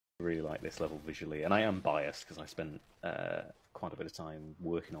really like this level visually, and I am biased because I spent quite a bit of time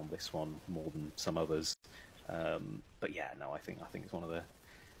working on this one more than some others. But yeah, no, I think it's one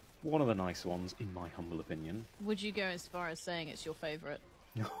of the nice ones in my humble opinion. Would you go as far as saying it's your favourite?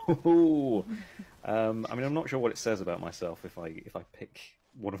 I mean, I'm not sure what it says about myself if I pick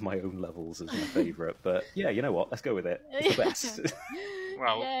one of my own levels as my favourite, but yeah, you know what? Let's go with it. It's the best.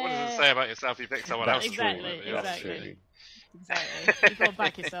 Well, what does it say about yourself if you pick someone else? Exactly. True. Exactly. You've got to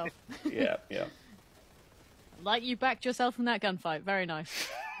back yourself. Yeah. Like you backed yourself in that gunfight. Very nice.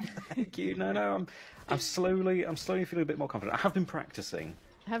 Thank you. No, I'm slowly feeling a bit more confident. I have been practicing.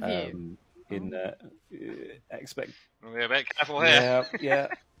 Have you? Expect. We're a bit careful here. Yeah.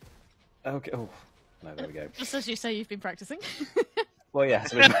 Okay. Oh, no, there we go. Just as you say, you've been practicing. Well, yeah,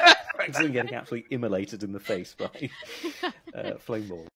 so I've been practicing getting absolutely immolated in the face by flame ball.